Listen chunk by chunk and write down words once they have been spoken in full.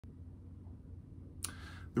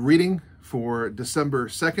The reading for December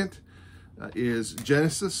 2nd is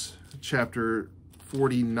Genesis chapter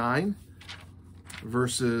 49,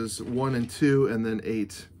 verses 1 and 2, and then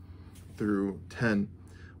 8 through 10.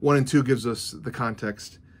 1 and 2 gives us the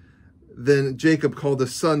context. Then Jacob called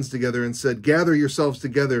his sons together and said, "Gather yourselves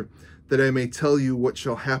together, that I may tell you what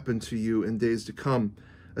shall happen to you in days to come.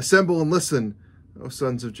 Assemble and listen, O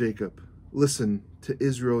sons of Jacob. Listen to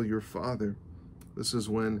Israel your father." This is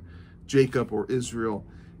when Jacob, or Israel,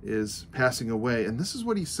 is passing away. And this is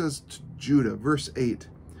what he says to Judah, verse 8.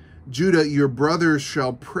 "Judah, your brothers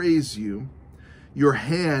shall praise you. Your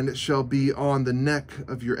hand shall be on the neck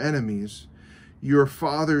of your enemies. Your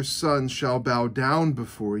father's sons shall bow down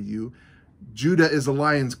before you. Judah is a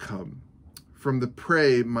lion's cub. From the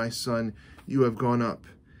prey, my son, you have gone up.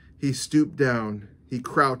 He stooped down. He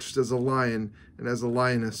crouched as a lion and as a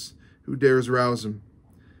lioness. Who dares rouse him?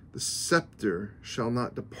 The scepter shall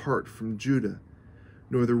not depart from Judah,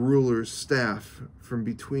 nor the ruler's staff from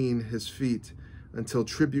between his feet, until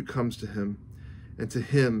tribute comes to him, and to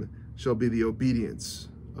him shall be the obedience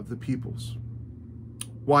of the peoples."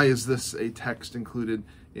 Why is this a text included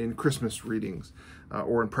in Christmas readings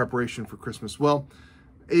or in preparation for Christmas? Well,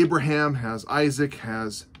 Abraham has Isaac,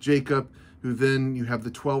 has Jacob, who then you have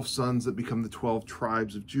the 12 sons that become the 12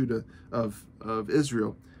 tribes of Judah, of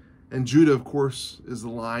Israel. And Judah, of course, is the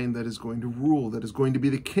line that is going to rule, that is going to be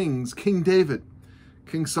the kings. King David,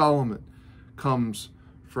 King Solomon comes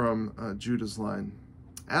from Judah's line,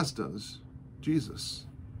 as does Jesus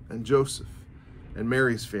and Joseph and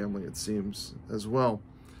Mary's family, it seems, as well.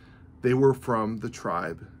 They were from the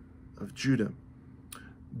tribe of Judah.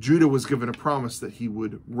 Judah was given a promise that he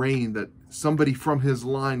would reign, that somebody from his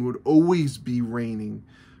line would always be reigning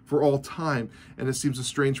for all time. And it seems a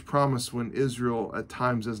strange promise when Israel at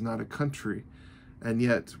times is not a country. And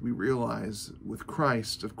yet we realize with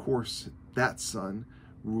Christ, of course, that son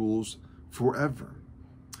rules forever.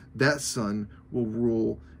 That son will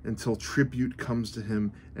rule until tribute comes to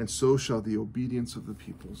him, and so shall the obedience of the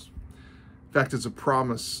peoples. In fact, it's a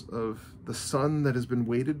promise of the son that has been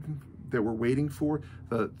that we're waiting for,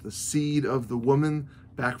 the seed of the woman,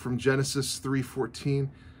 back from Genesis 3:14.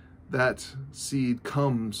 That seed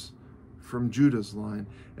comes from Judah's line.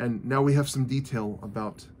 And now we have some detail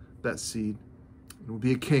about that seed. It will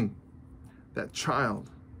be a king. That child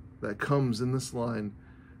that comes in this line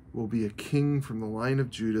will be a king from the line of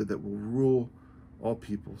Judah that will rule all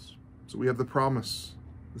peoples. So we have the promise,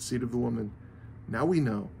 the seed of the woman. Now we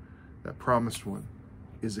know that promised one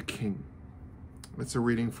is a king. That's a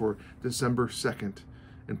reading for December 2nd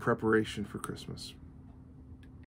in preparation for Christmas.